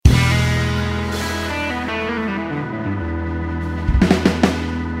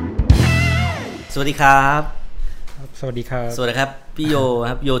สวัสดีครับสวัสดีครับสวัสดีครับพี่โย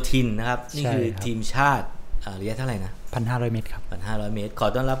ครับโยทินนะครับนี่คือทีมชาติระยะเท่าไหร่นะ 1,500 เมตรครับ 1,500 เมตรขอ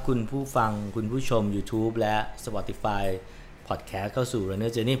ต้อนรับคุณผู้ฟังคุณผู้ชม YouTube และ Spotify Podcast เข้าสู่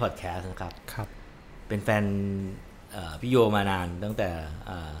Runner Journey Podcast นะครับครับเป็นแฟนพี่โยมานานตั้งแต่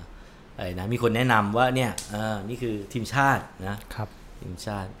อะไรนะมีคนแนะนำว่าเนี่ยนี่คือทีมชาตินะครับทีมช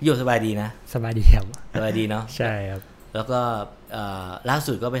าติพี่โยสบายดีนะสบายดีครับสบายดีเนาะใช่ครับแล้วก็ล่า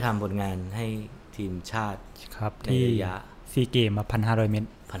สุดก็ไปทำผลงานให้ทีมชาติครับที่ระยะซีเกม 1,500 เมตร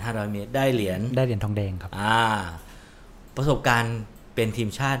 1,500 เมตรได้เหรียญทองแดงครับประสบการณ์เป็นทีม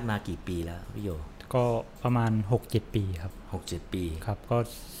ชาติมากี่ปีแล้วพี่โยก็ประมาณ 6-7 ปีครับ 6-7 ปีครับก็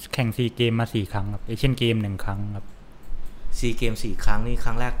แข่งซีเกมมา4ครั้งครับเอเชียนเกม1ครั้งครับซีเกม4ครั้งนี่ค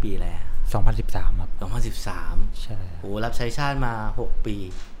รั้งแรกปีอะไร2013ครับ2013ใช่โอ้รับใช้ชาติมา6ปี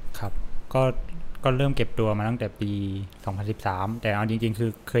ครับก็เริ่มเก็บตัวมาตั้งแต่ปี2013แต่เอาจริงๆคื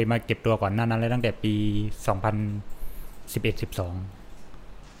อเคยมาเก็บตัวก่อนหน้านั้นเลยตั้งแต่ปี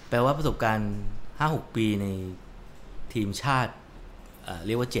2011-12แปลว่าประสบการณ์ 5-6 ปีในทีมชาติเ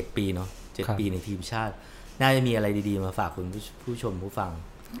รียกว่า7ปีเนาะ7ปีในทีมชาติน่าจะมีอะไรดีๆมาฝากคุณผู้ชมผู้ฟัง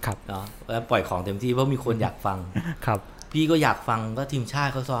ครับเนาะแล้วปล่อยของเต็มที่เพราะมีคนอยากฟังครับพี่ก็อยากฟังว่าทีมชา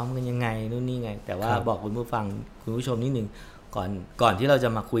ติเขาซ้อมกันยังไงนู่นนี่ไงแต่ว่าบอกคุณผู้ฟังคุณผู้ชมนิดนึงก่อนที่เราจะ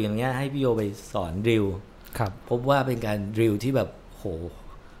มาคุยกันเนี้ยให้พี่โยไปสอนดริลครับพบว่าเป็นการดริลที่แบบโห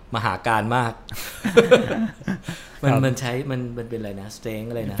มหาการมากมันใช้มันเป็นอะไรนะ strength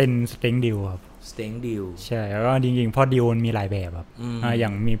อะไรนะเป็น strength drill ครับ strength drill ใช่แล้วก็จริงๆพอดิวมันมีหลายแบบครับอย่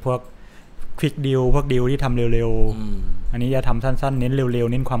างมีพวก quick drill พวกดิวที่ทำเร็วๆอันนี้จะทำสั้นๆเน้นเร็ว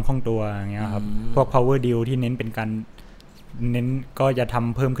ๆเน้นความคล่องตัวอย่างเงี้ยครับพวก power drill ที่เน้นเป็นการเน้นก็จะท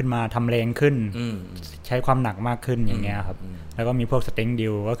ำเพิ่มขึ้นมาทำแรงขึ้นใช้ความหนักมากขึ้นอย่างเงี้ยครับแล้วก็มีพวก strength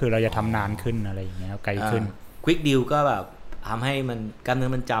drill ก็คือเราจะทำนานขึ้นอะไรอย่างเงี้ยไกลขึ้น quick drill ก็แบบทำให้มันกล้ามเนื้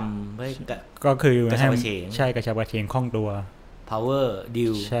อมันจำให้ก็คือกระชับกระเฉงใช่กระชับกระเฉงคล่องตัว power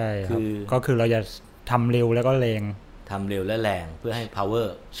drill ใช่ก็คือเราจะทำเร็วแล้วก็แรงทำเร็วและแรงเพื่อให้ power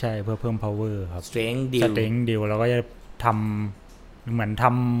ใช่เพื่อเพิ่ม power ครับ strength drill เราก็จะทำเหมือนท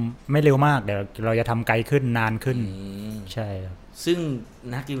ำไม่เร็วมากเดี๋ยวเราจะทำไกลขึ้นนานขึ้นใช่ครับซึ่ง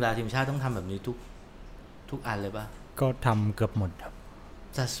นักกีฬาทีมชาติต้องทำแบบนี้ทุกอันเลยป่ะก็ทำเกือบหมดครับ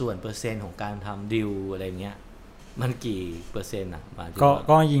สัดส่วนเปอร์เซ็นต์ของการทำดิวอะไรเงี้ยมันกี่เปอร์เซ็นต์อะ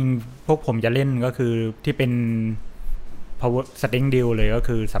ก็ยิงพวกผมจะเล่นก็คือที่เป็น power strength drill เลยก็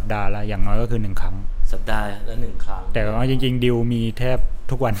คือสัปดาห์ละอย่างน้อยก็คือ1ครั้งสัปดาห์ละ1ครั้งแต่ว่าจริงๆดิวมีแทบ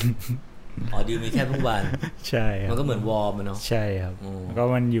ทุกวันดิวมีแทบทุกวันใช่ครับมันก็เหมือนวอร์มเนาะใช่ครับก็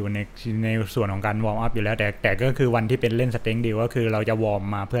มันอยู่ในส่วนของการวอร์มอัพอยู่แล้วแต่ก็คือวันที่เป็นเล่น strength drill ก็คือเราจะวอร์ม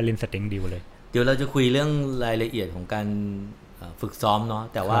มาเพื่อเล่น strength drill เลยเดี๋ยวเราจะคุยเรื่องรายละเอียดของการฝึกซ้อมเนาะ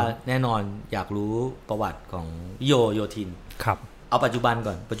แต่ว่าแน่นอนอยากรู้ประวัติของโยทินครับเอาปัจจุบัน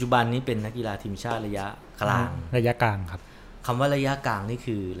ก่อนปัจจุบันนี้เป็นนักกีฬาทีมชาติระยะกลางครับคำว่าระยะกลางนี่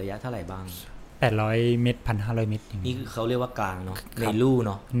คือระยะเท่าไหร่บ้าง800 เมตร 1,500 เมตรนี่เขาเรียกว่ากลางเนาะในลู่เ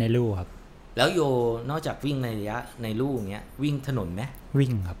นาะในลู่ครับแล้วโยนอกจากวิ่งในระยะในลู่อย่างเงี้ยวิ่งถนนไหมวิ่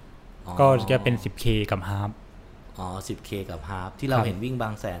งครับก็จะเป็น 10K กับฮาล์ฟ10K กับฮาล์ฟที่เราเห็นวิ่งบา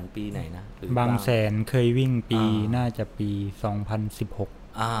งแสนปีไหนนะบางแสนเคยวิ่งปีน่าจะปี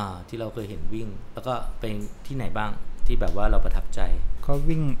2016ที่เราเคยเห็นวิ่งแล้วก็เป็นที่ไหนบ้างที่แบบว่าเราประทับใจก็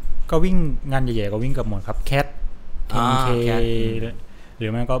วิ่งงานใหญ่ๆก็วิ่งกับหมดครับแคท 10K หรื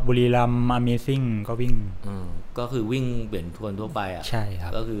อไม่ก็บุรีรัมย์ Amazing ก็วิ่งก็คือวิ่งเบี่ยนทวนทั่วไปใช่ครั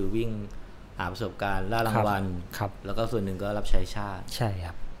บก็คือวิ่งหาประสบการณ์ล่ารางวัลครับแล้วก็ส่วนหนึ่งก็รับใช้ชาติใช่ค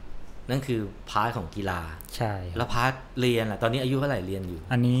รับนั่นคือพาร์ทของกีฬาใช่แล้วพาร์ทเรียนล่ะตอนนี้อายุเท่าไหร่เรียนอยู่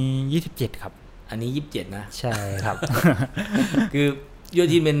อันนี้27ครับอันนี้27นะใช่ครับ คือโย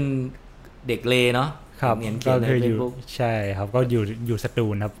ทินเป็นเด็กเลเนาะครับก็คืออยู่ใช่ครับก็อยู่สตู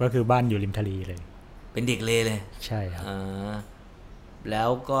ลครับก็คือบ้านอยู่ริมทะเลเลยเป็นเด็กเลเลยใช่ครับแล้ว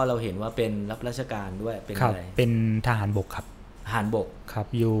ก็เราเห็นว่าเป็นรับราชการด้วยเป็นอะไรเป็นทหารบกครับทหารบกครับ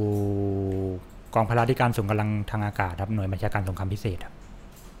อยู่กองพลาธิการส่งกำลังทางอากาศครับหน่วยบัญชาการสงครามพิเศษครับ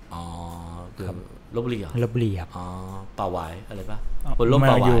คือลพบุรีเหรอลพบุรีครับป่าหวายอะไรปะบนร่ม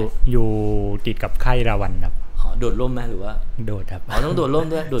ป่าหวายอยู่ติดกับค่ายราวัณครับโดดร่มไหมหรือว่าโดดครับต้องโดดร่ม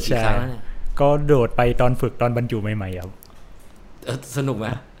ด้วยโดดกี่ครั้งแล้วเนี่ยก็โดดไปตอนฝึกตอนบรรจุใหม่ๆครับสนุกไหม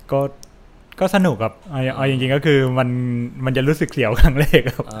ก็สนุกครับเอาจริงๆก็คือมันจะรู้สึกเสียวครั้งแรก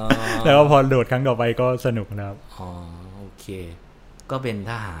ครับแล้วก็พอโดดครั้งต่อไปก็สนุกนะครับโอเคก็เป็น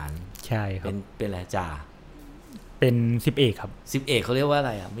ทหารใช่ครับเป็นอะไรจ่าเป็น10เอกครับ10เอกเขาเรียกว่าอะไ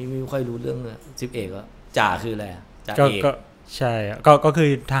รไม่ค่อยรู้เรื่องเลย10เอกก็จ่าคืออะไรจ่าเอกก็ใช่ก็คือ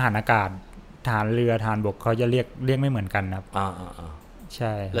ทหารอากาศทหารเรือทหารบกเขาจะเรียกไม่เหมือนกันครับ ใ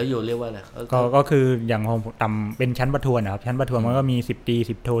ช่แล้วโยเรียกว่าอะไรก็คืออย่างของต่ำเป็นชั้นประทวนนะครับชั้นประทวนมันก็มี10 ตรี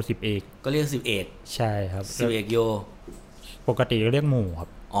10 โท10 เอกก็เรียก10 เอกใช่ครับ10 เอกโยปกติก็เรียกหมู่ครับ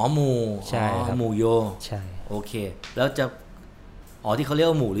หมู่ใช่ครับหมู่โยใช่โอเคแล้วจะที่เขาเรียก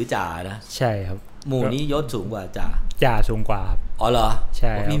ว่าหมู่หรือจ่านะใช่ครับหมู่นี้ยศสูงกว่าจ่าสูงกว่าครับเหรอใ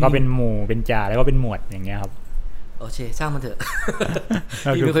ช่ก็เป็นหมู่เป็นจ่าแล้วก็เป็นหมวดอย่างเงี้ยครับโอเคช่างมันเถอะ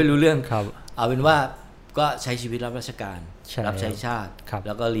พี่ไม่ค่อยรู้เรื่องครับเอาเป็นว่าก็ใช้ชีวิตรับราชการรับใช้ชาติแ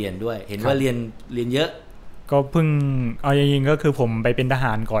ล้วก็เรียนด้วยเห็นว่าเรียนเยอะก็เพิ่งเอาจริงๆก็คือผมไปเป็นทห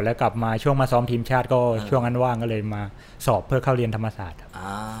ารก่อนแล้วกลับมาช่วงมาซ้อมทีมชาติก็ช่วงนั้นว่างก็เลยมาสอบเพื่อเข้าเรียนธรรมศาสตร์ครับ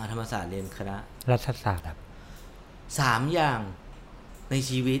ธรรมศาสตร์เรียนคณะรัฐศาสตร์ครับ3 อย่างใน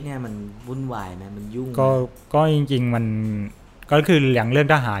ชีวิตเนี่ยมันวุ่นวายไหมมันยุ่งก็จริงๆมันก็คืออย่างเรื่อง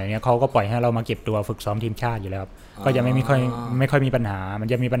ทหารเนี่ยเขาก็ปล่อยให้เรามาเก็บตัวฝึกซ้อมทีมชาติอยู่แล้วครับก็จะไม่ค่อยมีปัญหามัน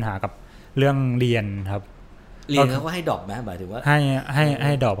จะมีปัญหากับเรื่องเรียนครับเรียนเขาก็ให้ดรอปไหมหมายถึงว่าใ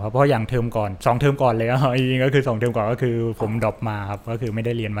ห้ดรอปครับเพราะอย่างเทอมก่อน2 เทอมก่อนเลยครับจริงๆก็คือ2 เทอมก่อนก็คือผมดรอปมาครับก็คือไม่ไ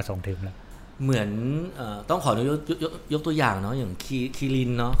ด้เรียนมา2 เทอมแล้วเหมือนต้องขอยกตัวอย่างเนาะอย่างคีริ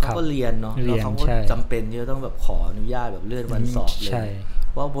นเนาะเขาก็เรียนเนาะแล้วเขาก็จำเป็นที่จะต้องแบบขออนุญาตแบบเลื่อนวันสอบเลย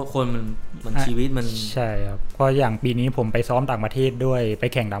เพราะคนมันชีวิตมันใช่ครับเพราะอย่างปีนี้ผมไปซ้อมต่างประเทศด้วยไป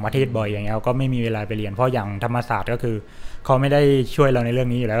แข่งต่างประเทศบ่อยอย่างเงี้ยก็ไม่มีเวลาไปเรียนเพราะอย่างธรรมศาสตร์ก็คือเขาไม่ได้ช่วยเราในเรื่อง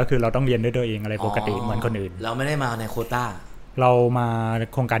นี้อยู่แล้วก็คือเราต้องเรียนด้วยตัวเองอะไรปกติเหมือนคนอื่นเราไม่ได้มาในโควต้าเรามา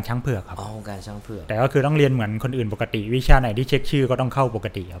โครงการช้างเผือกครับโครงการช้างเผือกแต่ก็คือต้องเรียนเหมือนคนอื่นปกติวิชาไหนที่เช็คชื่อก็ต้องเข้าปก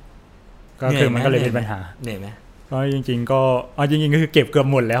ติครับก็คือมันก็เลยเป็นปัญหาเหนื่อยไหมก็จริงๆก็จริงๆก็คือเก็บเกือบ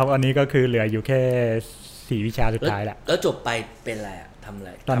หมดแล้วครับอันนี้ก็คือเหลืออยู่แค่4 วิชาสุดท้ายแล้วจบไปเป็นอะไรทำอะไร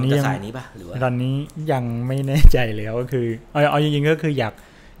ตอนนี้สายนี้ป่ะหรือว่าตอนนี้ยังไม่แน่ใจเลยก็คือจริงๆก็คืออ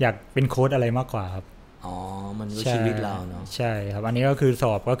ยากเป็นโค้ชอะไรมากกว่าครับมันก็ชีวิตเราเนาะใช่ครับอันนี้ก็คือส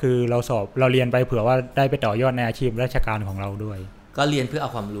อบก็คือเราเรียนไปเผื่อว่าได้ไปต่อยอดในอาชีพราชการของเราด้วยก็เรียนเพื่อเอา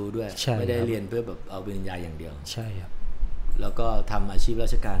ความรู้ด้วยไม่ได้เรียนเพื่อแบบเอาปริญญาอย่างเดียวใช่ครับแล้วก็ทำอาชีพรา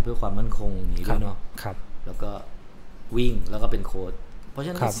ชการเพื่อความมั่นคงอย่างนี้ด้วยเนาะครับแล้วก็วิ่งแล้วก็เป็นโค้ชเพราะฉ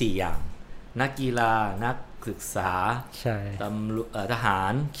ะนั้น4 อย่างนักกีฬานักศึกษาใช่ทหา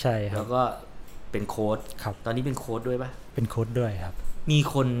รใช่ครับแล้วก็เป็นโค้ชตอนนี้เป็นโค้ชด้วยป่ะเป็นโค้ชด้วยครับมี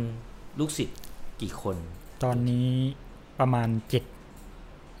คนลูกศิษย์กี่คนตอนนี้ประมาณ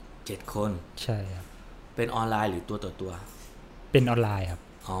7 คนใช่ครับเป็นออนไลน์หรือตัวต่อตัวเป็นออนไลน์ครับ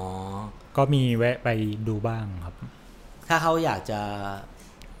ก็มีแวะไปดูบ้างครับถ้าเขาอยากจะ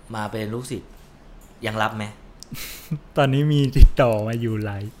มาเป็นลูกศิษย์ยังรับไหม ตอนนี้มีติดต่อมาอยู่ห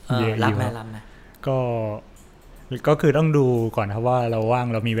ลายเยอะรับไหมก็คือต้องดูก่อนครับว่าเราว่าง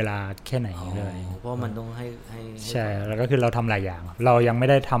เรามีเวลาแค่ไหนเลยเพราะมันต้องให้ใช่แล้วก็คือเราทำหลายอย่างเรายังไม่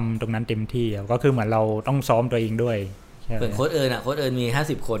ได้ทำตรงนั้นเต็มที่ก็คือเหมือนเราต้องซ้อมตัวเองด้วยเหมือนโค้ชเอิญมี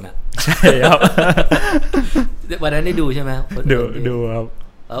50 คนอ่ะใช่ครับวันนั้นได้ดูใช่ไหมดูครับ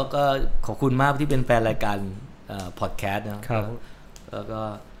แล้วก็ขอบคุณมากที่เป็นแฟนรายการพอดแคสต์นะครับแล้วก็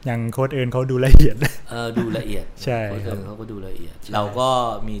อย่างโค้ชเอิญเขาดูละเอียดดูละเอียดใช่โค้ชเอิญเขาก็ดูละเอียดเราก็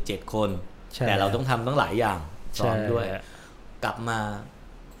มี7 คนแต่เราต้องทำตั้งหลายอย่างซ้อมด้วยกลับมา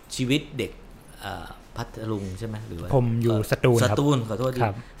ชีวิตเด็กพัทลุงใช่ไหมหรือว่าผมอยู่สตูลขอโทษที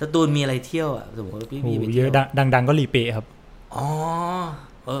สตูลมีอะไรเที่ยวอ่ะสมมติว่าพี่ไปเยอะดังๆก็รีเปครับ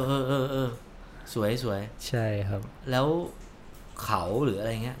สวยใช่ครับแล้วเขาหรืออะไร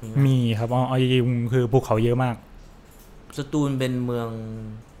เงี้ยมีครับจริงๆคือภูเขาเยอะมากสตูลเป็นเมือง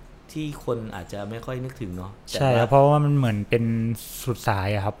ที่คนอาจจะไม่ค่อยนึกถึงเนาะใช่ครับเพราะว่ามันเหมือนเป็นสุดสาย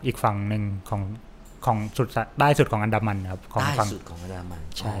ครับอีกฝั่งหนึ่งของสุดใต้สุดของอันดามันครับใต้สุดของอันดามัน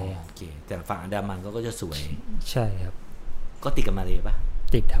ใช่โอเคแต่ฝั่งอันดามันก็จะสวยใช่ครับก็ติดกับมาเลป่ะ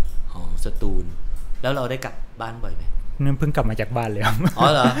ติดครับสตูลแล้วเราได้กลับบ้านบ่อยไหมเพิ่งกลับมาจากบ้านเลยครับ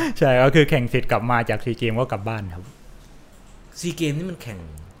เหรอใช่ก็คือแข่งเสร็จกลับมาจากซีเกมก็กลับบ้านครับซีเกมนี่มันแข่ง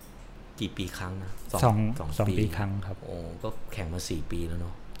กี่ปีครั้งนะ2 ปีครั้งครับก็แข่งมา4 ปีแล้วเน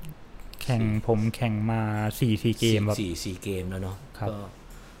าะผมแข่งมา4 ซีเกมครับ4 ซีเกมแล้วเนาะ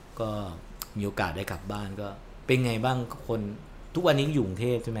ก็มีโอกาสได้กลับบ้านก็เป็นไงบ้างคนทุกวันนี้อยู่กรุงเท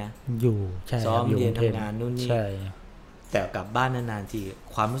พใช่ไหมอยู่ใช่ซ้อมเรียนทำงานนู่นนี่ใช่แต่กลับบ้านนานๆที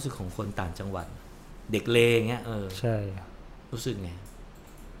ความรู้สึกของคนต่างจังหวัดเด็กเลงเงี้ยใช่รู้สึกไง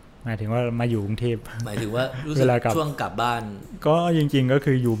หมายถึงว่ามาอยู่กรุงเทพหมายถึงว่ารู้สึกช่วงกลับบ้านก็จริงๆก็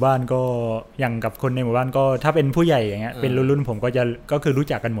คืออยู่บ้านก็อย่างกับคนในหมู่บ้านก็ถ้าเป็นผู้ใหญ่อย่างเงี้ยเป็นรุ่นผมก็คือรู้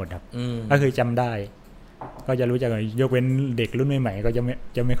จักกันหมดครับก็คือจำได้ก็จะรู้จักยกเว้นเด็กรุ่นใหม่ๆก็จ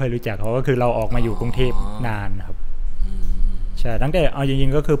ะไม่ค่อยรู้จักเขาก็คือเราออกมาอยู่กรุงเทพนานครับใช่ตั้งแต่เอาจริ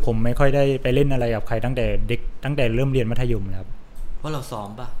งๆก็คือผมไม่ค่อยได้ไปเล่นอะไรกับใครตั้งแต่เด็กตั้งแต่เริ่มเรียนมัธยมครับเพราะเราซ้อม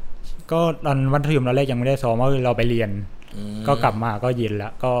ป่ะก็ตอนมัธยมเราแรกยังไม่ได้ซ้อมเพราะเราไปเรียนก็กลับมาก็เย็นแล้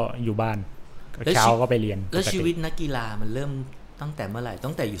วก็อยู่บ้านเช้าก็ไปเรียนแล้วชีวิตนักกีฬามันเริ่ม ตั้งแต่เมื่อไหร่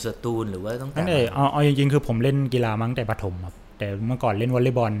ตั้งแต่อยู่สตูลหรือว่าตั้งแต่เอาจริงๆคือผมเล่นกีฬามาตั้งแต่ประถมครับแต่เมื่อก่อนเล่นวอลเล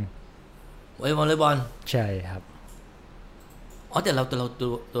ย์บอลใช่ครับแต่เรา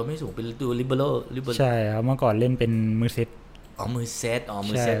ตัวไม่สูงเป็นตัวลิเบโร่ใช่ครับเมื่อก่อนเล่นเป็นมือเซตมือเซต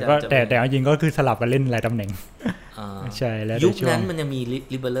ก็แต่จริงก็คือสลับกันเล่นหลายตำแหน่งใช่แล้วยุคนั้นมันจะมี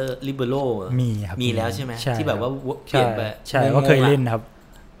ลิเบโร่มีครับมีแล้วใช่ไหมที่แบบว่าเปลี่ยนไปใช่ก็เคยเล่นครับ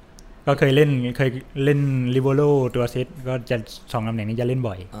ก็เคยเล่นลิเบโร่ตัวเซตก็จะ2ตำแหน่งนี้จะเล่น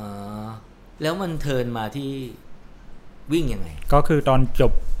บ่อยแล้วมันเทิร์นมาที่วิ่งยังไงก็คือตอนจ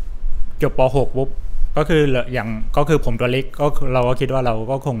บป.6 ปุ๊บก็คืออย่างก็คือผมตัวเล็กก็เราก็คิดว่าเรา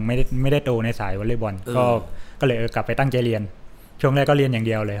ก็คงไม่ได้โตในสายวอลเลย์บอลก็เลยกลับไปตั้งใจเรียนช่วงแรกก็เรียนอย่างเ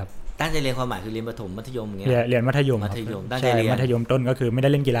ดียวเลยครับตั้งใจเรียนความหมายคือเรียนประถมมัธยมอย่างเงี้ยเรียนมัธยมตั้งใจเรียนมัธยมต้นก็คือไม่ได้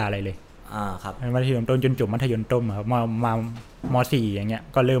เล่นกีฬาอะไรเลยครับมัธยมต้นจนจบมัธยมต้นครับมาม.4 อย่างเงี้ย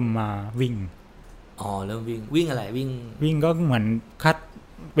ก็เริ่มมาวิ่งเริ่มวิ่งอะไรวิ่งก็เหมือนคัด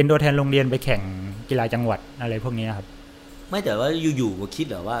เป็นตัวแทนโรงเรียนไปแข่งกีฬาจังหวัดอะไรพวกนี้ครับไม่แต่ว่าอยู่ๆก็คิด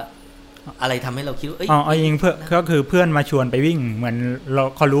เหรอว่าอะไรทำให้เราคิดว่าเอาจริงเพื่อก็คือเพื่อนมาชวนไปวิ่งเหมือน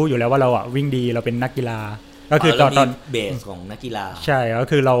เขารู้อยู่แล้วว่าเราวิ่งดีเราเป็นนักกีฬาก็คือตอนเบสของนักกีฬาใช่ก็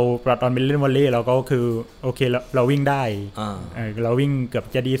คือเราตอนเป็นเล่นวอลเลย์เราก็คือโอเคเราวิ่งได้เราวิ่งเกือบ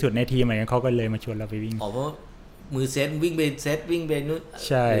จะดีสุดในทีมอะไรเงี้ยเขาก็เลยมาชวนเราไปวิ่งเพราะมือเซตวิ่งไปนู่น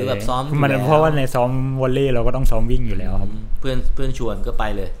ใช่หรือแบบซ้อมมันเพราะว่าในซ้อมวอลเลย์เราก็ต้องซ้อมวิ่งอยู่แล้วครับเพื่อนชวนก็ไป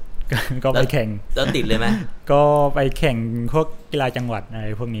เลยก็ไปแข่งแล้วติดเลยไหมก็ไปแข่งพวกกีฬาจังหวัดอะไร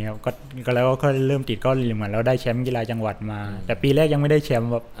พวกนี้ครับก็แล้วก็เริ่มติดก็เหมือนเราได้แชมป์กีฬาจังหวัดมาแต่ปีแรกยังไม่ได้แชมป์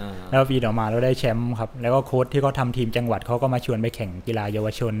แบบแล้วปีต่อมาเราได้แชมป์ครับแล้วก็โค้ชที่เขาทำทีมจังหวัดเขาก็มาชวนไปแข่งกีฬาเยาว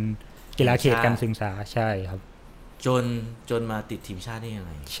ชนกีฬาเขตการศึกษาใช่ครับจนมาติดทีมชาติได้ยังไ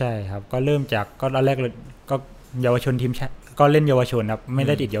งใช่ครับก็เริ่มจากก็ตอนแรกก็เยาวชนทีมชาติก็เล่นเยาวชนครับไม่ไ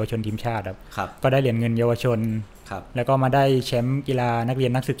ด้ติดเยาวชนทีมชาติครับก็ได้เหรียญเงินเยาวชนแล้วก็มาได้แชมป์กีฬานักเรีย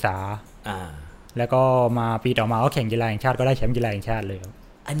นนักศึกษาแล้วก็มาปีต่อมาก็แข่งกีฬาแห่งชาติก็ได้แชมป์กีฬาแห่งชาติเลยครับ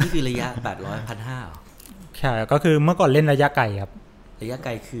อันนี้คือระยะ800 1,500ใช่ก็คือเมื่อก่อนเล่นระยะไกลครับระยะไก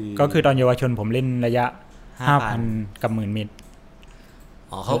ลก็คือตอนเยาวชนผมเล่นระยะ 5,000 กับ 10,000 เมตร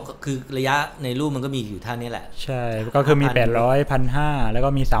เขาคือระยะในรูปมันก็มีอยู่ท่านี้แหละใช่ก็คือมี800 1,500แล้วก็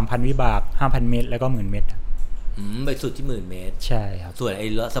มี 3,000 วิบาก 5,000 เมตรแล้วก็ 10,000 เมตรไปสุดที่10,000 เมตรใช่ครับส่วนไอ้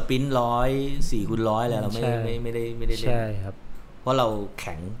สปรินต์100 4x100แล้วเราไม่ได้เล่นใช่ครับเพราะเราแ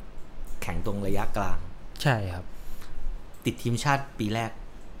ข็งตรงระยะกลางใช่ครับติดทีมชาติปีแรก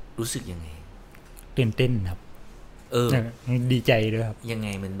รู้สึกยังไงตื่นเต้นครับดีใจด้วยครับยังไง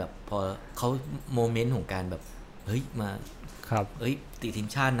มันแบบพอเขาโมเมนต์ของการแบบเฮ้ยมาครับติดทีม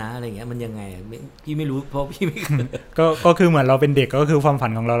ชาตินะอะไรเงี้ยมันยังไงพี่ไม่รู้เพราะพี่ไม่เคยก็คือเหมือนเราเป็นเด็กก็คือความฝั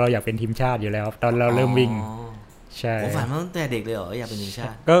นของเราอยากเป็นทีมชาติอยู่แล้วตอนเราเริ่มวิ่งใช่ผมฝันมาตั้งแต่เด็กเลยเหรออยากเป็นทีมชา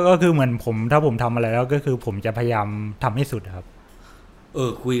ติก็คือเหมือนถ้าผมทำอะไรแล้วก็คือผมจะพยายามทำให้สุดครับ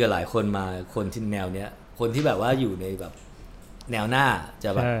คุยกับหลายคนมาคนที่แนวเนี้ยคนที่แบบว่าอยู่ในแบบแนวหน้าจะ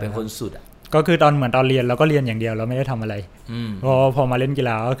แบบเป็นคนสุดก็คือเหมือนตอนเรียนเราก็เรียนอย่างเดียวเราไม่ได้ทำอะไรพอมาเล่นกีฬ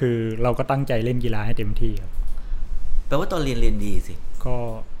าก็คือเราก็ตั้งใจเล่นกีฬาให้เต็มที่ครับแปลว่าตอนเรียนดีสิก็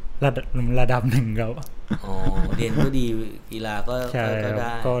ระดับหนึ่งครับเรียนก็ดีกีฬาก็ไ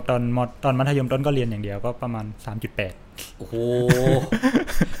ด้ก็ตอนมัธยมต้นก็เรียนอย่างเดียวก็ประมาณ 3.8 โอ้โห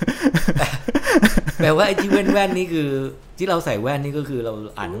แปลว่าไอ้ที่แว่นนี่คือที่เราใส่แว่นนี่ก็คือเรา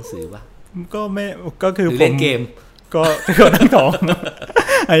อ่านหนังสือป่ะก็ไม่ก็คือผมเล่นเกมก็ทั้งสอง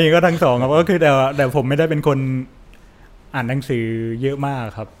ไอ้ก็ทั้งสองครับก็คือแต่ผมไม่ได้เป็นคนอ่านหนังสือเยอะมาก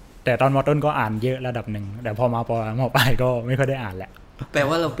ครับแต่ตอนม.ต้นก็อ่านเยอะระดับหนึ่งแต่พอมาป.ปลายก็ไม่ค่อยได้อ่านแหละแปล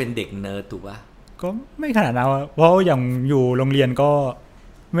ว่าเราเป็นเด็กเนิร์ดถูกป่ะก็ไม่ขนาดนั้นเพราะอย่างอยู่โรงเรียนก็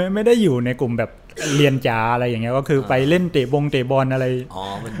ไม่ได้อยู่ในกลุ่มแบบเรียนจ๋าอะไรอย่างเงี้ยก็คือไปเล่นเตะบอลอะไร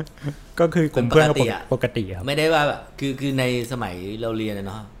มันก็คือกลุ่มเพื่อนก็ปกติครับไม่ได้ว่าแบบคือในสมัยเราเรียน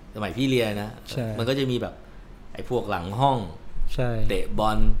เนาะสมัยพี่เรียนนะมันก็จะมีแบบไอ้พวกหลังห้องใช่เตะบ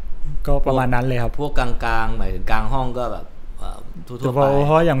อลก็ประมาณนั้นเลยครับพวกกลางๆหมายถึงกลางห้องก็แบบทั่วๆไปเ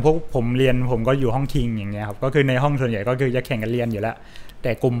พราะอย่างพวกผมเรียนผมก็อยู่ห้องคิงอย่างเงี้ยครับก็คือในห้องส่วนใหญ่ก็คือจะแข่งกันเรียนอยู่แล้วแ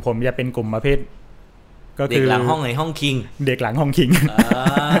ต่กลุ่มผมจะเป็นกลุ่มประเภทก็คือเด็กหลังห้องในห้องคิงเด็กหลังห้องคิง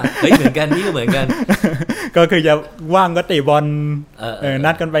เฮ้ยเหมือนกันนี่ก็เหมือนกันก็คือจะว่างก็เตะบอล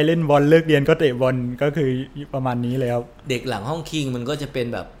นัดกันไปเล่นบอลเลิกเรียนก็เตะบอลก็คือประมาณนี้เลยครับเด็กหลังห้องคิงมันก็จะเป็น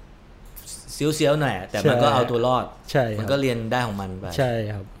แบบเซียวๆหน่อยแต่มันก็เอาตัวรอดใช่มันก็เรียนได้ของมันไปใช่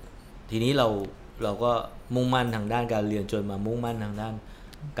ครับทีนี้เราก็มุ่งมั่นทางด้านการเรียนจนมามุ่งมั่นทางด้าน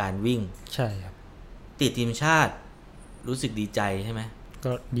การวิ่งใช่ครับติดทีมชาติรู้สึกดีใจใช่ไหม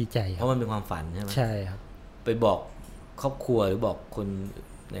ก็ดีใจเพราะมันเป็นความฝันใช่ไหมใช่ครับไปบอกครอบครัวหรือบอกคน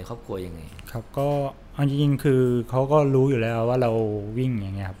ในครอบครัวยังไงครับก็จริงๆคือเขาก็รู้อยู่แล้วว่าเราวิ่งอ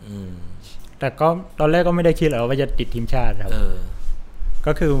ย่างเงี้ยครับ แต่ก็ตอนแรกก็ไม่ได้คิดหรอกว่าจะติดทีมชาติครับ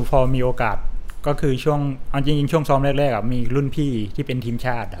ก็คือพอมีโอกาสก็คือช่วงจริงๆช่วงซ้อมแรกๆมีรุ่นพี่ที่เป็นทีมช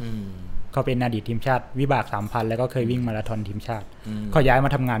าติครับเขาเป็นอดีตทีมชาติวิบาก 3,000 แล้วก็เคยวิ่งมาราธอนทีมชาติเขาย้ายมา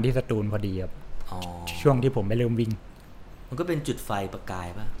ทำงานที่สตูลพอดีครับช่วงที่ผมไปเริ่มวิ่งมันก็เป็นจุดไฟประกาย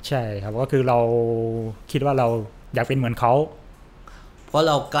ป่ะใช่ครับก็คือเราคิดว่าเราอยากเป็นเหมือนเขาเพราะ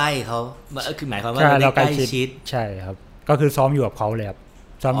เราใกล้เขาคือหมายความว่าเราใกล้ชิดใช่ครับก็คือซ้อมอยู่กับเขาเลยครับ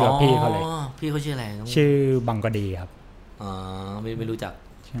ซ้อมอยู่กับพี่เขาเลยพี่เขาชื่ออะไรชื่อบังกดีครับไม่รู้จัก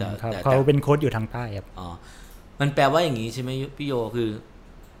แต่เขาเป็นโค้ชอยู่ทางใต้ครับมันแปลว่าอย่างนี้ใช่ไหมพี่โยคือ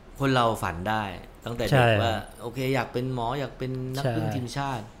คนเราฝันได้ตั้งแต่เด็กว่าโอเคอยากเป็นหมออยากเป็นนักวิ่งทีมช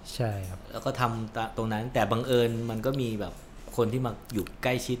าติใช่ครับแล้วก็ทำตรงนั้นแต่บังเอิญมันก็มีแบบคนที่มาอยู่ใก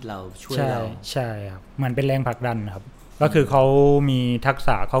ล้ชิดเราช่วยเราใช่ครับมันเป็นแรงผลักดันครับก็คือเขามีทักษ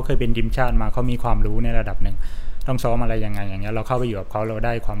ะเขาเคยเป็นทีมชาติมาเขามีความรู้ในระดับหนึ่งต้องซ้อมอะไรยังไงอย่างเงี้ยเราเข้าไปอยู่กับเขาเราไ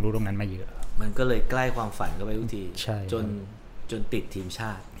ด้ความรู้ตรงนั้นมาเยอะมันก็เลยใกล้ความฝันก็ไปทุกทีจนติดทีมช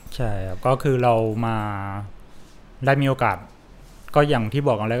าติใช่ครับก็คือเรามาได้มีโอกาสก็อย่างที่บ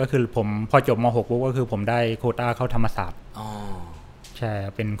อกกันแล้วก็คือผมพอจบม.6 ปุ๊บก็คือผมได้โควต้าเข้าธรรมศาสตร์ใช่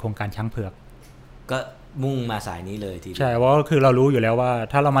เป็นโครงการช้างเผือกก็มุ่งมาสายนี้เลยทีใช่เพราะก็คือเรารู้อยู่แล้วว่า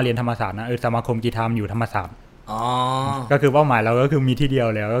ถ้าเรามาเรียนธรรมศาสตร์นะสมาคมกีฬาอยู่ธรรมศาสตร์ก็คือเป้าหมายเราก็คือมีที่เดียว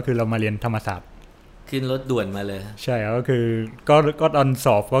แล้วก็คือเรามาเรียนธรรมศาสตร์ขึ้นรถด่วนมาเลยใช่ก็คือก็ตอนส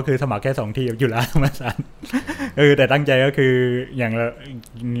อบก็คือสมัครแค่2ที่จุฬาธรรมศาสตร์แต่ตั้งใจก็คืออย่าง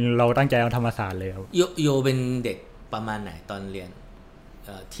เราตั้งใจเอาธรรมศาสตร์เลยครับโยเป็นเด็กประมาณไหนตอนเรียน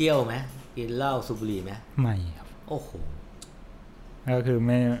เที่ยวไหมกินเหล้าสูบบุหรี่ไหมไม่ครับโอ้โหก็คือไ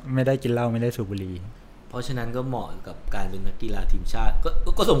ม่ได้กินเหล้าไม่ได้สูบบุหรี่เพราะฉะนั้นก็เหมาะกับการเป็นนักกีฬาทีมชาติ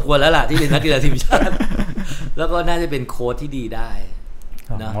ก็สมควรแล้วล่ะที่เป็นนักกีฬาทีมชาติแล้วก็น่าจะเป็นโค้ชที่ดีได้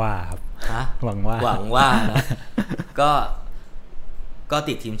หวังว่าครับหวังว่านะก็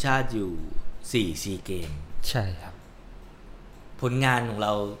ติดทีมชาติอยู่4เกมใช่ครับผลงานของเร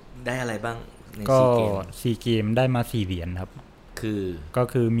าได้อะไรบ้างใน4เกม4เกมได้มา4เหรียญครับก็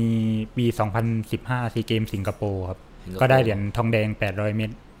คือมีปี2015 4เกมสิงคโปร์ครับก็ได้เหรียญทองแดง800เมต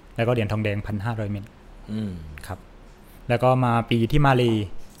รแล้วก็เหรียญทองแดง 1,500 เมตรครับแล้วก็มาปีที่มาเล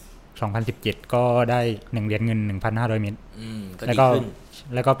2017ก็ได้1เหรียญเงิน 1,500 เมตรแล้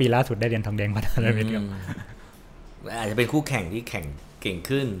วก็ปีล่าสุดได้เหรียญทองแดง 1,500 เมตรครับอาจจะเป็นคู่แข่งที่แข่งเก่ง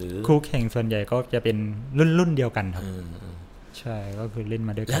ขึ้นหรือคู่แข่งส่วนใหญ่ก็จะเป็นรุ่นเดียวกันครับใช่ก็คือเล่นม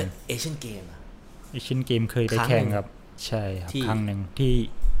าด้วยกันเอเชียนเกมเคยไปแข่งครับใช่ครับครั้งหนึ่งที่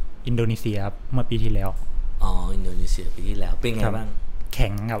อินโดนีเซียครับเมื่อปีที่แล้วอินโดนีเซียปีที่แล้วเป็นไงบ้างแข่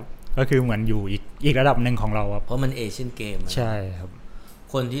งครับก็คือเหมือนอยู่อีกระดับหนึ่งของเราครับเพราะมันเอเชียนเกมใช่ครับ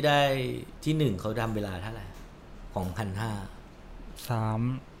คนที่ได้ที่1เขาทำเวลาเท่าไหร่ของ 1,500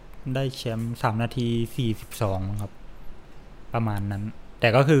ได้แชมป์3 นาที 42ครับประมาณนั้นแต่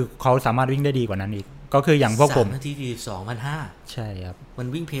ก็คือเขาสามารถวิ่งได้ดีกว่านั้นอีกก็คืออย่างพวกผม3 นาที 42 1,500ใช่ครับมัน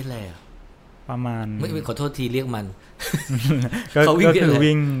วิ่งเพจอะไรประมาณไม่ขอโทษทีเรียกมัน ก็คือ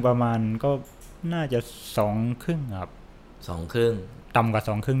วิ่งประมาณก็น่าจะ2 ครึ่งครับ2 ครึ่งต่ำกว่า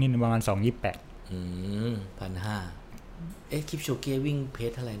2 ครึ่งนิดนึงประมาณ 2.28 1,500คิปโชเก้วิ่งเพ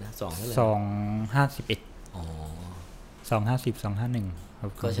จเท่าไหร่นะ2เท่าไหร่2.512.50 2.51ครับ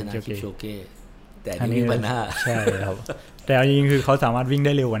ก็ชนะคิปโชเก้แต่นี่วิ่ง1,500ใช่ครับแต่จริงๆคือเขาสามารถวิ่งไ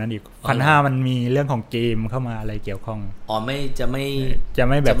ด้เร็วกว่านั้นอีก 1,500 มันมีเรื่องของเกมเข้ามาอะไรเกี่ยวข้องจะ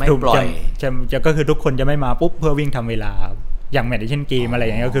ไม่แบบถูกปล่อยจะก็คือทุกคนจะไม่มาปุ๊บเพื่อวิ่งทำเวลาอย่างแมตช์เช่นเกมอะไรอ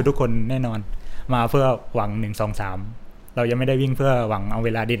ย่างเงี้ยก็คือทุกคนแน่นอนมาเพื่อหวัง1 2 3เรายังไม่ได้วิ่งเพื่อหวังเอาเว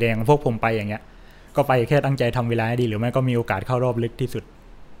ลาดีแดงพวกผมไปอย่างเงี้ยก็ไปแค่ตั้งใจทำเวลาให้ดีหรือไม่ก็มีโอกาสเข้ารอบลึกที่สุด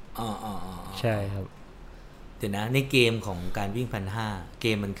ใช่ครับเดี๋ยวนะในเกมของการวิ่ง 1,500 เก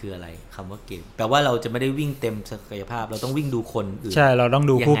มมันคืออะไรคำว่าเกมแปลว่าเราจะไม่ได้วิ่งเต็มศักยภาพเราต้องวิ่งดูคนอื่นใช่เราต้อง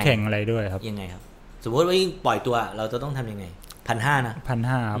ดูคู่แข่งอะไรด้วยครับยังไงครับสมมติว่าวิ่งปล่อยตัวเราจะต้องทำยังไง 1,500 นะ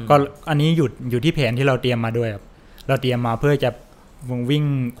 1,500 ก็อันนี้อยู่ที่แผนที่เราเตรียมมาด้วยครับเราเตรียมมาเพื่อจะวิ่ง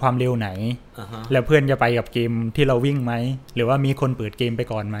ความเร็วไหนแล้วเพื่อนจะไปกับเกมที่เราวิ่งไหมหรือว่ามีคนเปิดเกมไป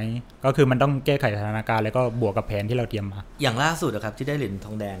ก่อนไหมก็คือมันต้องแก้ไขสถานการณ์แล้วก็บวกกับแผนที่เราเตรียมมาอย่างล่าสุดครับที่ได้เหรียญท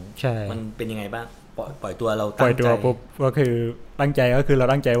องแดงมันเป็นยังไงบ้างปล่อยตัวเราปล่อยตัวปุ๊บก็คือตั้งใจก็คือเรา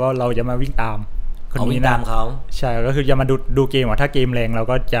ตั้งใจว่าเราจะมาวิ่งตามคนนี้ตามเขาใช่ก็คือจะมาดูเกมว่าถ้าเกมแรงเรา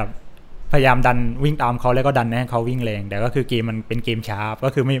ก็จะพยายามดันวิ่งตามเขาแล้วก็ดันให้เขาวิ่งแรงแต่ก็คือเกมมันเป็นเกมช้าก็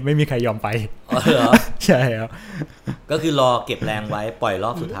คือไม่มีใครยอมไปใช่ครับก็คือรอเก็บแรงไว้ปล่อยร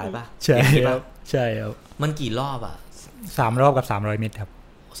อบสุดท้ายป่ะใช่ครับใช่ครับมันกี่รอบ3 รอบกับ300 เมตรครับ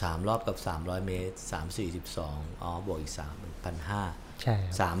3 รอบกับ300 เมตร3 4 12บวกอีก3 1,500ใช่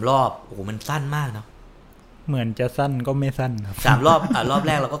3 รอบโอ้โหมันสั้นมากเนาะเหมือนจะสั้นก็ไม่สั้นครับ3 รอบรอบแ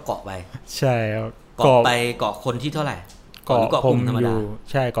รกเราก็เกาะไปใช่ครับเกาะไปเกาะคนที่เท่าไหร่เกาะกลุ่มธรรมดา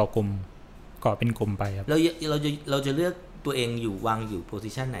ใช่เกาะกลุ่ม เกาะเป็นกลุ่มไปครับเราจะเลือกตัวเองอยู่วางอยู่โพสิ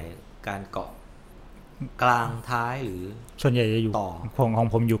ชันไหนการเกาะกลางท้ายหรือส่วนใหญ่จะอยู่ของ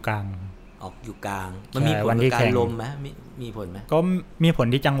ผมอยู่กลางออกอยู่กลางมันมีผลกับการลมไหมมีผลไหมก็มีผล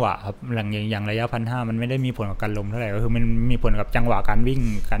ที่จังหวะครับอย่างระยะ 1,500 มันไม่ได้มีผลกับการลมเท่าไหร่ก็คือมันมีผลกับจังหวะการวิ่ง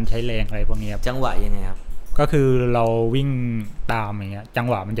การใช้แรงอะไรพวกนี้ครับจังหวะยังไงครับก็คือเราวิ่งตามอย่างเงี้ยจัง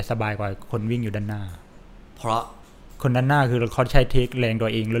หวะมันจะสบายกว่าคนวิ่งอยู่ด้านหน้าเพราะคนด้านหน้าคือเขาใช้เทคแรงตัว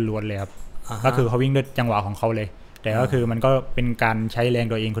เองล้วนๆเลยครับก็คือเขาวิ่งด้วยจังหวะของเขาเลยแต่ก็คือมันก็เป็นการใช้แรง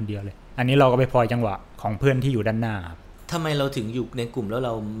ตัวเองคนเดียวเลยอันนี้เราก็ไปพลอยจังหวะของเพื่อนที่อยู่ด้านหน้าทำไมเราถึงอยู่ในกลุ่มแล้วเร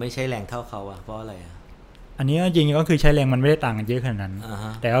าไม่ใช้แรงเท่าเขาอ่ะเพราะอะไรอ่ะอันนี้จริงๆก็คือใช้แรงมันไม่ได้ต่างกันเยอะขนาดนั้น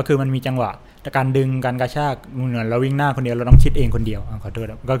แต่ก็คือมันมีจังหวะการดึงการกระชากเหมือนเราวิ่งหน้าคนเดียวเราต้องคิดเองคนเดียวขอโทษ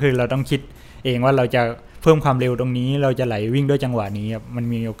ก็คือเราต้องคิดเองว่าเราจะเพิ่มความเร็วตรงนี้เราจะไหลวิ่งด้วยจังหวะนี้มัน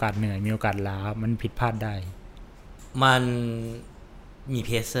มีโอกาสเหนื่อยมีโอกาสล้ามันผิดพลาดได้มันมีเพ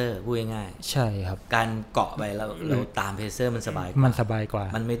เซอร์พูดง่ายๆใช่ครับการเกาะไปแล้วเราตามเพเซอร์มันสบายกว่า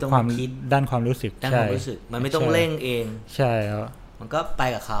มันไม่ต้องคิดด้านความรู้สึกมันไม่ต้องเร่งเองใช่ครับมันก็ไป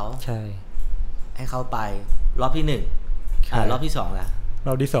กับเขาใช่ให้เขาไปรอบที่1รอบที่2ล่ะร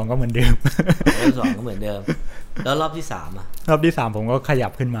อบที่2ก็เหมือนเดิมรอบที่2ก็เหมือนเดิมแล้วรอบที่3อ่ะรอบที่3ผมก็ขยั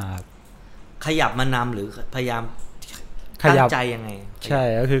บขึ้นมาขยับมานำหรือพยายามตั้งใจยังไงใช่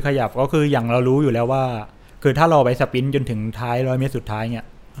ก็คือขยับก็คืออย่างเรารู้อยู่แล้วว่าคือถ้าเราไปสปรินต์จนถึงท้าย100 เมตรสุดท้ายเนี่ย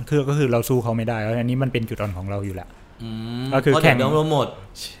ก็คือเราสู้เขาไม่ได้แล้วอันนี้มันเป็นจุดอ่อนของเราอยู่แล้วก็คือแข่งเราหมด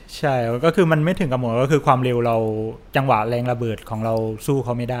ใช่ก็คือมันไม่ถึงกับหมดก็คือความเร็วเราจังหวะแรงระเบิดของเราสู้เข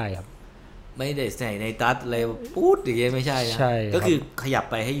าไม่ได้ครับไม่ได้ใส่ในตัดเลยพูดอย่างเงี้ยไม่ใช่นะก็คือขยับ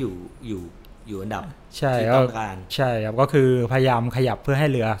ไปให้อยู่อันดับที่ต้องการใช่ครับก็คือพยายามขยับเพื่อให้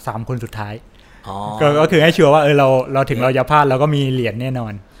เหลือ3คนสุดท้ายก็คือให้ชัวร์ว่าเราถึงเราจะพลาดเราก็มีเหรียญแน่นอ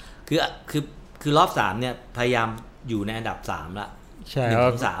นคือรอบ3เนี่ยพยายามอยู่ในอันดับ3ละใช่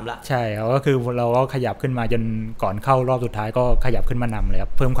1-3ละใช่ก็คือเราก็ขยับขึ้นมาจนก่อนเข้ารอบสุดท้ายก็ขยับขึ้นมานำเลยครั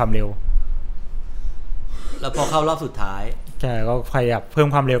บเพิ่มความเร็วแล้วพอเข้ารอบสุดท้ายใช่ก็ขยับเพิ่ม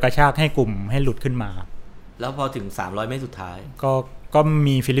ความเร็วกระชากให้กลุ่มให้หลุดขึ้นมาแล้วพอถึง300 เมตรสุดท้ายก็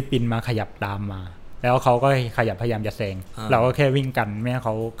มีฟิลิปปินส์มาขยับตามมาแล้วเขาก็ขยับพยายามจะแซงเราก็แค่วิ่งกันไม่ให้เข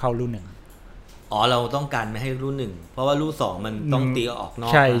าเข้ารุ่น1เราต้องการไม่ให้รุ่น1เพราะว่ารุ่น2มันต้องตีออกนอ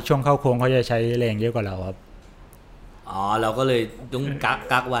กใช่ช่วงเข้าโค้งเขาจะใช้แรงเยอะกว่าเราครับเราก็เลยต้อง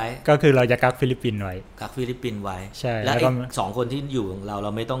กักไว้ก็คือเราจะกักฟิลิปปินส์ไว้ใช่แล้ว2คนที่อยู่ของเร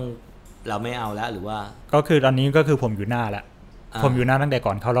าไม่เอาแล้วหรือว่าก็คือตอนนี้ก็คือผมอยู่หน้าแล้วผมอยู่หน้าตั้งแต่ก่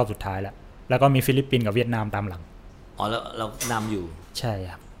อนเข้ารอบสุดท้ายแล้วก็มีฟิลิปปินส์กับเวียดนามตามหลังแล้วเรานำอยู่ใช่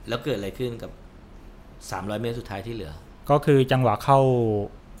ครับแล้วเกิดอะไรขึ้นกับ300 เมตรสุดท้ายที่เหลือก็คือจังหวะเข้า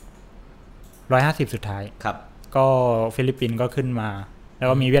150สุดท้ายครับก็ฟิลิปปินส์ก็ขึ้นมาแล้ว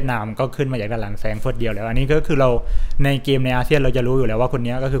ก็มีเวียดนามก็ขึ้นมาจากด้านหลังแซงเฟิร์สเดียวแล้วอันนี้ก็คือเราในเกมในอาเซียนเราจะรู้อยู่แล้วว่าคน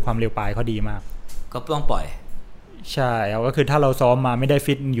นี้ก็คือความเร็วปลายเขาดีมากก็ต้องปล่อยใช่ก็คือถ้าเราซ้อมมาไม่ได้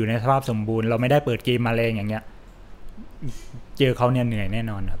ฟิตอยู่ในสภาพสมบูรณ์เราไม่ได้เปิดเกมมาแรงอย่างเงี้ยเจอเขาเนี่ยเหนื่อยแน่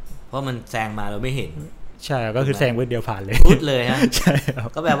นอนครับเพราะมันแซงมาเราไม่เห็นใช่ก็คือแซงเวิร์ดเดียวผ่านเลยปุ๊ดเลยฮะใช่ครับ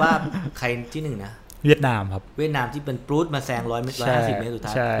ก็แปลว่าใครที่1นะเวียดนามครับเวียดนามที่เป็นปุ๊ดมาแซง150 เมตรสุดท้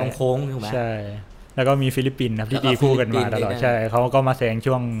ายตรงโค้งถูกไหมใช่แล้วก็มีฟิลิปปินส์ครับที่ตีคู่กันมาตลอดใช่เขาก็มาแซง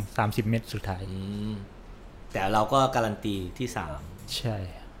ช่วง30 เมตรสุดท้ายแต่เราก็การันตีที่3ใช่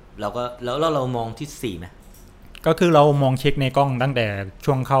เราก็แล้วเรามองที่4ไหมก็คือเรามองเช็คในกล้องตั้งแต่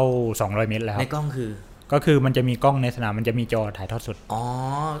ช่วงเข้า200 เมตรแล้วในกล้องก็คือมันจะมีกล้องในสนามมันจะมีจอถ่ายทอดสด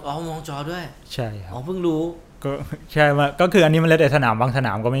มองจอด้วยใช่ครับเพิ่งรู้ก็ใช่ว่าก็คืออันนี้มันแล้วแต่สนามบางสน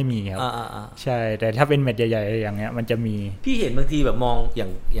ามก็ไม่มีครับใช่แต่ถ้าเป็นแมตช์ใหญ่ๆอย่างเงี้ยมันจะมีพี่เห็นบางทีแบบมองอ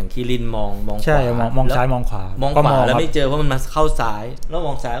ย่างคีรินมองใช่มองซ้ายมองขวามองขวาแล้วไม่เจอเพราะมันมาเข้าซ้ายแล้วม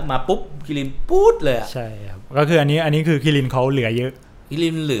องซ้ายมาปุ๊บคีรินปุ๊ดเลยใช่ครับก็คืออันนี้คือคีรินเขาเหลือเยอะคีริ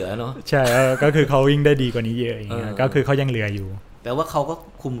นเหลือเนาะใช่ก็คือเขาวิ่งได้ดีกว่านี้เยอะอย่างเงี้ยก็คือเขายังเหลืออยู่แปลว่าเขาก็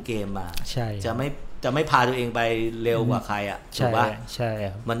คุมเกมมาใช่จะไม่พาตัวเองไปเร็วกว่าใครอ่ะถูกป่ะใช่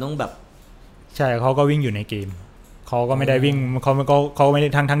มันต้องแบบใช่เขาก็วิ่งอยู่ในเกมเขาก็ไม่ได้วิ่งเขาไม่ได้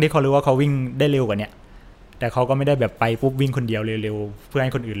ทั้งที่เขารู้ว่าเขาวิ่งได้เร็วกว่าเนี้ยแต่เขาก็ไม่ได้แบบไปปุ๊บวิ่งคนเดียวเร็วๆเพื่อใ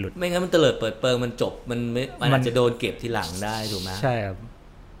ห้คนอื่นหลุดไม่งั้นมันเตลิดเปิดเปิงมันจบมันอาจจะโดนเก็บทีหลังได้ถูกไหมใช่ครับ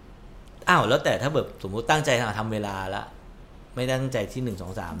แล้วแต่ถ้าแบบสมมติตั้งใจทำเวลาละไม่ตั้งใจที่1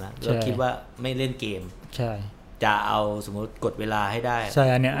 2 3นะเราคิดว่าไม่เล่นเกมใช่จะเอาสมมติกดเวลาให้ได้ใช่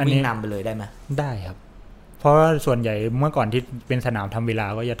อันนี้วิ่งนำไปเลยได้ไหมได้ครับเพราะว่าส่วนใหญ่เมื่อก่อนที่เป็นสนามทำเวลา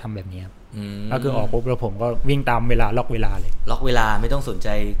ก็จะทำแบบนี้ก็คือออกปุ๊บแล้วผมก็วิ่งตามเวลาล็อกเวลาเลยล็อกเวลาไม่ต้องสนใจ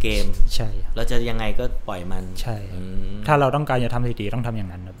เกมใช่เราจะยังไงก็ปล่อยมันใช่ถ้าเราต้องการจะทำสถิติต้องทำอย่าง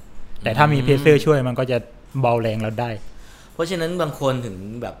นั้นครับแต่ถ้ามีเพเซอร์ช่วยมันก็จะเบาแรงเราได้เพราะฉะนั้นบางคนถึง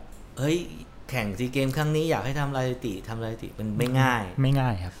แบบเฮ้ย แข่งซีเกมครั้งนี้อยากให้ทำสถิติมันไม่ง่า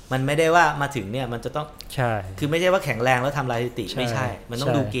ยครับมันไม่ได้ว่ามาถึงเนี่ยมันจะต้องใช่คือไม่ใช่ว่าแข็งแรงแล้วทำสถิติไม่ใช่มันต้อง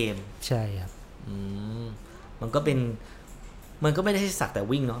ดูเกมใช่ครับมันก็ไม่ได้สักแต่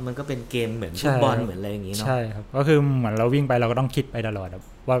วิ่งเนาะมันก็เป็นเกมเหมือนฟุตบอลเหมือนอะไรอย่างงี้เนาะใช่ครับก็คือเหมือนเราวิ่งไปเราก็ต้องคิดไปตลอด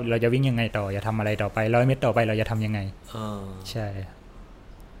ว่าเราจะวิ่งยังไงต่อจะทำอะไรต่อไป100 เมตรต่อไปเราจะทำยังไงใช่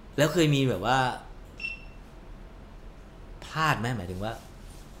แล้วเคยมีแบบว่าพลาดไหมหมายถึงว่า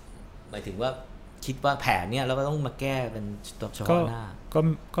คิดว่าแผนเนี่ยเราก็ต้องมาแก้เป็นเฉพาะหน้า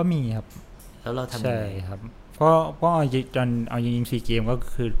ก็มีครับแล้วเราทำยังไงใช่ครับก็เอาจริง4 เกมก็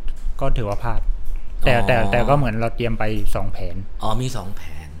คือก็ถือว่าพลาดแต่ก็เหมือนเราเตรียมไป2 แผนมี2 แผ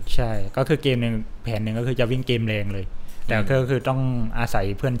นใช่ก็คือเกมนึงแผนนึงก็คือจะวิ่งเกมแรงเลยแต่ก็คือต้องอาศัย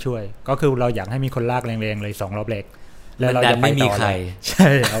เพื่อนช่วยก็คือเราอยากให้มีคนลากแรงๆเลย2 รอบแรกแล้วเราจะไม่มีใครใช่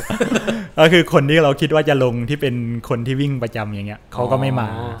ครับก็คือคนที่เราคิดว่าจะลงที่เป็นคนที่วิ่งประจำอย่างเงี้ยเขาก็ไม่มา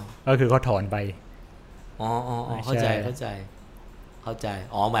ก็คือเขาถอนไปเข้าใจ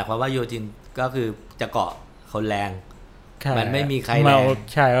หมายความว่าโยทินก็คือจะเกาะคนแรงมันไม่มีใครแรง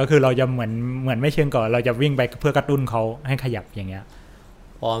ใช่ก็คือเราจะเหมือนไม่เชิงเกาะเราจะวิ่งไปเพื่อกระตุ้นเขาให้ขยับอย่างเงี้ย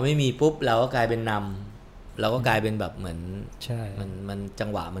ไม่มีปุ๊บเราก็กลายเป็นนำเราก็กลายเป็นแบบเหมือนใช่มันจัง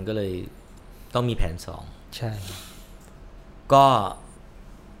หวะมันก็เลยต้องมีแผน2ใช่ก็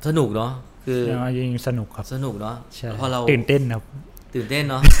สนุกเนาะคือยิงสนุกครับสนุกเนาะพอเราตื่นเต้นครับตื่นเต้น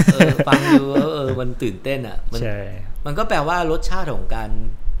เนาะฟังดูมันตื่นเต้นอ่ะมันก็แปลว่ารสชาติของการ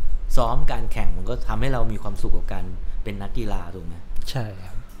ซ้อมการแข่งมันก็ทำให้เรามีความสุขกับการเป็นนักกีฬาถูกไหมใช่ค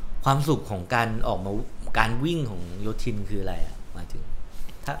รับความสุขของการออกมาการวิ่งของโยทินคืออะไรอ่ะมาถึง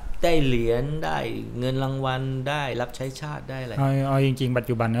ถ้าได้เหรียญได้เงินรางวัลได้รับใช้ชาติได้อะไรเอาจริงๆปัจ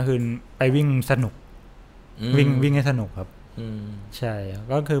จุบันก็คือไปวิ่งสนุกวิ่งให้สนุกครับใช่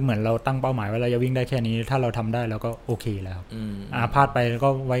ก็คือเหมือนเราตั้งเป้าหมายว่าเราจะวิ่งได้แค่นี้ถ้าเราทำได้เราก็โอเคแล้วพลาดไปก็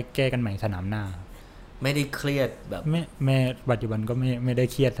ไว้แก้กันใหม่สนามหน้าไม่ได้เครียดแบบไม่ปัจจุบันก็ไม่ได้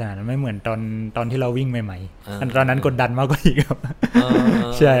เครียดขนาดนั้นไม่เหมือนตอนที่เราวิ่งใหม่ๆตอนนั้นกดดันมากกว่าอีกครับ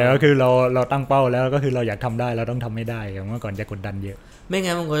ใช่ก็คือเราตั้งเป้าแล้วก็คือเราอยากทำได้เราต้องทำไม่ได้เมื่อก่อนจะกดดันเยอะไม่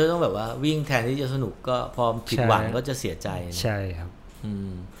งั้นมันก็จะต้องแบบว่าวิ่งแทนที่จะสนุกก็พอผิดหวังก็จะเสียใจใช่ครับ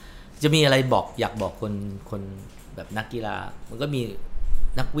จะมีอะไรอยากบอกคนแบบนักกีฬามันก็มี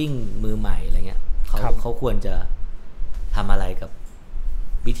นักวิ่งมือใหม่อะไรเงี้ยเขาควรจะทำอะไรกับ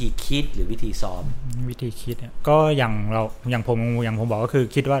วิธีคิดหรือวิธีซ้อมวิธีคิดเนี่ยก็อย่างผมบอกก็คือ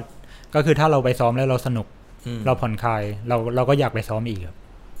คิดว่าก็คือถ้าเราไปซ้อมแล้วเราสนุกเราผ่อนคลายเราก็อยากไปซ้อมอีกครับ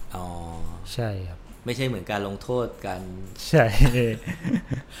ใช่ครับไม่ใช่เหมือนการลงโทษการใช่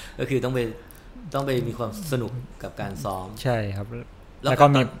ก็คือต้องไปมีความสนุกกับการซ้อมใช่ครับแล้วก็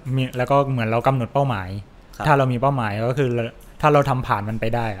มีแล้วก็เหมือนเรากำหนดเป้าหมายถ้าเรามีเป้าหมายก็คือถ้าเราทำผ่านมันไป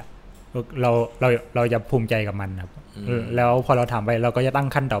ได้อะเราจะภูมิใจกับมันครับแล้วพอเราทำไปเราก็จะตั้ง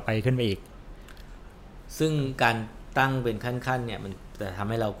ขั้นต่อไปขึ้นไปอีกซึ่งการตั้งเป็นขั้นๆเนี่ยมันจะทำ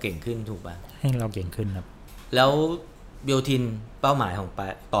ให้เราเก่งขึ้นถูกป่ะให้เราเก่งขึ้นครับแล้วโยทินเป้าหมายของ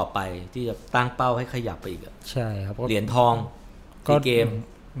ต่อไปที่จะตั้งเป้าให้ขยับไปอีกใช่ครับเหรียญทองก็เกม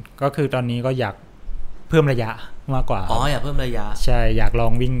ก็คือตอนนี้ก็อยากเพิ่มระยะมากกว่าอยากเพิ่มระยะใช่อยากลอ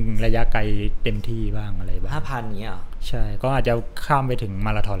งวิ่งระยะไกลเต็มที่บ้างอะไรบ้าง 5,000 อย่างเงี้ยใช่ก็อาจจะข้ามไปถึงม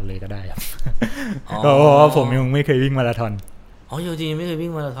าราธอนเลยก็ได้ครับเพราะว่าผมยังไม่เคยวิ่งมาราธอนโยทินไม่เคยวิ่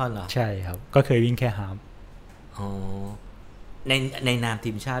งมาราธอนเหรอใช่ครับก็เคยวิ่งแค่ฮาล์ฟในนาม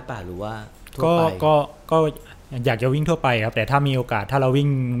ทีมชาติป่ะหรือว่าทั่วไปก็อยากจะวิ่งทั่วไปครับแต่ถ้ามีโอกาสถ้าเราวิ่ง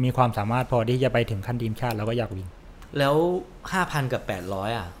มีความสามารถพอที่จะไปถึงขั้นทีมชาติเราก็อยากวิ่งแล้ว 5,000 กับ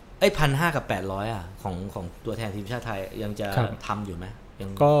 800 อ่ะ1,500 กับ 800 อ่ะของตัวแทนทีมชาติไทยยังจะทำอยู่ไหม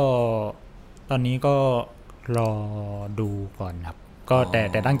ก็ตอนนี้ก็รอดูก่อนครับก็แ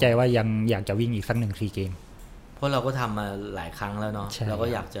ต่ตั้งใจว่ายังอยากจะวิ่งอีกสัก1-4 เกมเพราะเราก็ทำมาหลายครั้งแล้วเนาะเราก็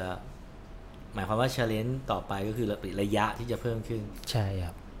อยากจะหมายความว่า challenge ต่อไปก็คือระยะที่จะเพิ่มขึ้นใช่ค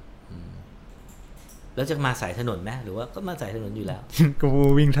รับแล้วจะมาสายถนนไหมหรือว่าก็มาสายถนนอยู่แล้วก็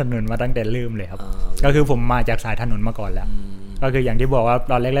วิ่งถนนมาตั้งแต่เริ่มเลยครับก็คือผมมาจากสายถนนมาก่อนแล้วก็คืออย่างที่บอกว่า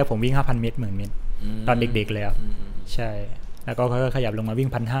ตอนแรกๆผมวิ่ง 5,000 เมตร10,000 เมตรตอนเด็กๆเลยครับใช่แล้วก็ขยับลงมาวิ่ง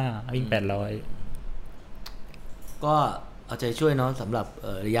 1,500 วิ่ง 800ก็เอาใจช่วยเนาะสำหรับ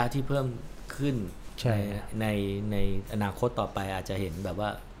ระยะที่เพิ่มขึ้นในอนาคตต่อไปอาจจะเห็นแบบว่า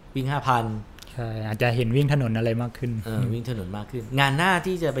วิ่ง 5,000 ใช่อาจจะเห็นวิ่งถนนอะไรมากขึ้นวิ่งถนนมากขึ้นงานหน้า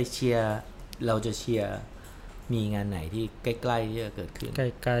ที่จะไปเชียร์เราจะเชียร์มีงานไหนที่ใกล้ๆที่จะเกิดขึ้นใ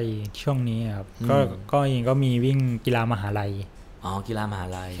กล้ๆช่วงนี้ครับก็เองก็มีวิ่งกีฬามหาลัยกีฬามหา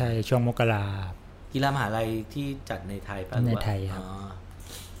ลัยใช่ช่วงมกรากีฬามหาลัยที่จัดในไทยป่ะในไทยครับ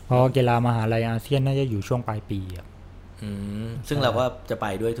เพราะกีฬามหาลัยอาเซียนน่าจะอยู่ช่วงปลายปีครับซึ่งเราก็จะไป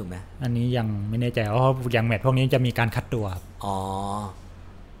ด้วยถูกไหมอันนี้ยังไม่แน่ใจเพราะอย่างแมตช์พวกนี้จะมีการคัดตัว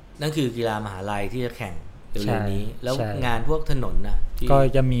นั่นคือกีฬามหาลัยที่จะแข่งเร็วๆนี้แล้วงานพวกถนนนะก็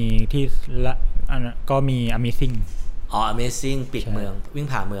จะมีที่ละก็มี Amazing Amazing ปิดเมืองวิ่ง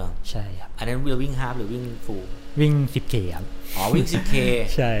ผ่าเมืองใช่ครับอันนั้นเราวิ่งฮาล์ฟหรือวิ่งฟูลวิ่ง 10K ครับวิ่ง 10K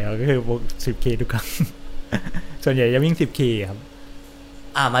ใช่ครับก็คือ 10K ทุกครั้งส่วนใหญ่จะวิ่ง 10K ครับ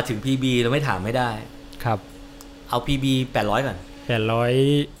มาถึง PB เราไม่ถามไม่ได้ครับเอา PB 800ก่อน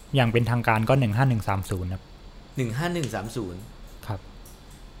800อย่างเป็นทางการก็15130ครับ15130ครับ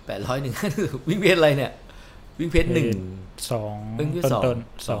800 151วิ่งเพจอะไรเนี่ยวิ่งเพจ1 2ต้น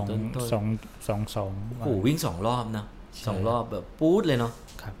2โอ้โหวิ่ง2รอบนะ2รอบแบบปู๊ดเลยเนาะ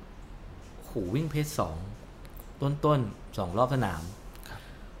ครับโอ้โหวิ่งเพจ2ต้น2รอบสนามครับ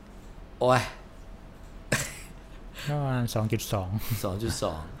โอ้ยประมาณ 2.2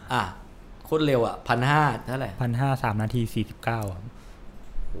 โคตรเร็ว1,500เท่าไหร่1,500 3 นาที 49ครับ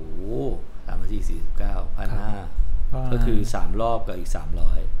โอ้3 นาที 49 1,500ก็คือ3รอบกับอีก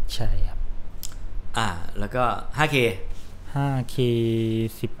300ใช่ครับแล้วก็ 5K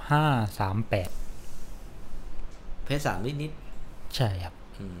 1538เพจ3นิดใช่ครับ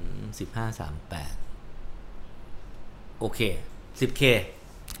1538โอเค 10K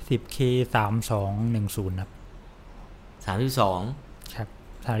 3210ครับ32ครับ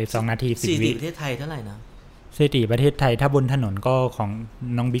32นาที10 วิประเทศไทยเท่าไหร่นะสถิติประเทศไทยถ้าบนถนนก็ของ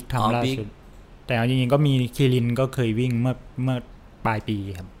น้องบิ๊กทำล่าสุดแต่จริงๆก็มีคีรินก็เคยวิ่งเมื่อปลายปี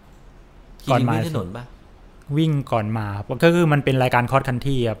ครับก่อนมาถนนป่ะวิ่งก่อนมาก็คือมันเป็นรายการคอร์สคันท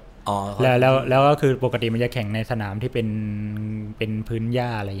รีครับแล้วก็คือปกติมันจะแข่งในสนามที่เป็นพื้นหญ้า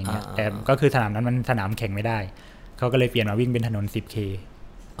อะไรอย่างเงี้ยแต่ก็คือสนามนั้นมันสนามแข่งไม่ได้เขาก็เลยเปลี่ยนมาวิ่งเป็นถนน 10K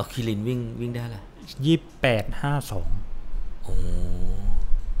คีรินวิ่งได้แหละ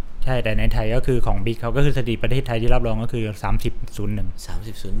2852ใช่แต่ในไทยก็คือของบิ๊กเขาก็คือสถิติประเทศไทยที่รับรองก็คือ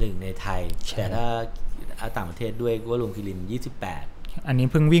30:01ในไทยแต่ถ้าต่างประเทศด้วยก็รวมคีริน28อันนี้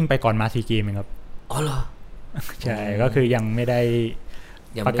เพิ่งวิ่งไปก่อนมาซีเกมเองครับเหรอใช่ก็คือยังไม่ได้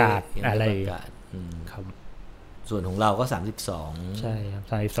ประกาศอะไรครับส่วนของเราก็32ใช่ครับ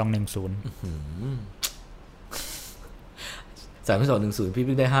32:10 32:10พี่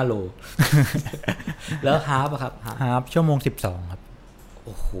วิ่งได้5 โลแล้วฮาล์ฟครับฮาล์ฟ1 ชั่วโมง 12ครับโ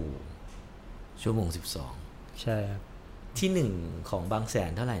อ้โห1 ชั่วโมง 12ใช่ครับที่1ของบางแส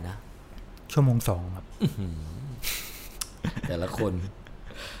นเท่าไหร่นะ1 ชั่วโมง 2ครับแต่ละคน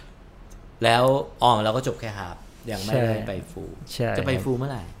แล้วเราก็จบแค่ฮาล์ฟยังไม่ได้ไปฟูลจะไปฟูลเมื่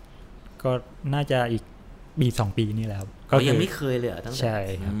อไหร่ก็น่าจะอีกปี2 ปีนี่แหละครับก็ยังไม่เคยเลยตั้งแต่ใช่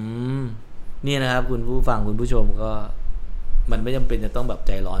ครับนี่นะครับคุณผู้ฟังคุณผู้ชมก็มันไม่จำเป็นจะต้องแบบใ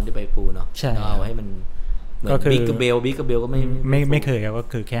จร้อนที่ไปฟูลเนาะเอาให้มันเหมือนบิ๊กกับเบลก็ไม่เคยครับก็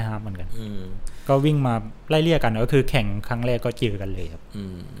คือแค่ฮาล์ฟเหมือนกันก็วิ่งมาไล่เลี่ยกันก็คือแข่งครั้งแรกก็เจอกันเลยครับ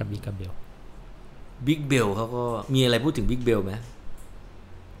กับบิ๊กกับเบลเขาก็มีอะไรพูดถึงบิ๊กเบลไหม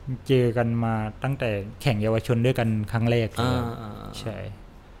เจอกันมาตั้งแต่แข่งเยาวชนด้วยกันครั้งแรกเลยใช่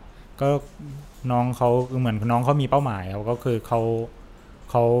ก็น้องเขาเหมือนน้องเขามีเป้าหมายก็คือเขา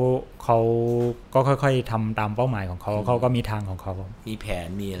ก็ค่อยๆทำตามเป้าหมายของเขาก็มีทางของเขามีแผน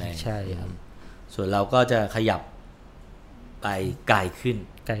มีอะไรใช่ครับส่วนเราก็จะขยับไปไกลขึ้น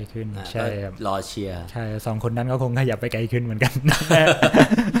ใช่ครับรอเชียร์ใช่2 คนนั้นก็คงขยับไปไกลขึ้นเหมือนกัน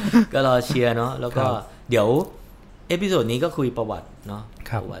ก็รอเชียร์เนาะแล้วก็เดี๋ยวเอพิโซดนี้ก็คุยประวัติเนาะ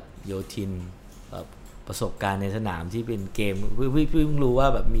ประวัติโยทินประสบการณ์ในสนามที่เป็นเกมเพิ่งรู้ว่า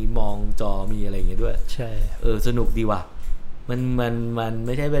แบบมีมองจอมีอะไรอย่างเงี้ยด้วยใช่สนุกดีว่ะมันไ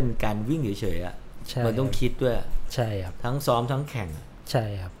ม่ใช่เป็นการวิ่งเฉยๆอ่ะมันต้องคิดด้วยใช่ครับทั้งซ้อมทั้งแข่งใช่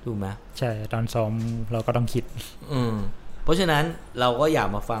ครับถูกไหมใช่ตอนซ้อมเราก็ต้องคิดเพราะฉะนั้นเราก็อยาก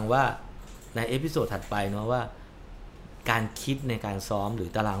มาฟังว่าในเอพิโซดถัดไปเนาะว่าการคิดในการซ้อมหรือ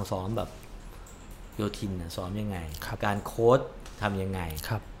ตารางซ้อมแบบโยทินซ้อมยังไงการโค้ชทำยังไง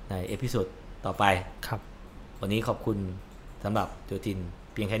ในเอพิโซดต่อไปวันนี้ขอบคุณสำหรับโยทิน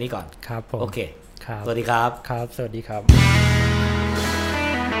เพียงแค่นี้ก่อนครับผมโอเคสวัสดีครับสวัสดีครับ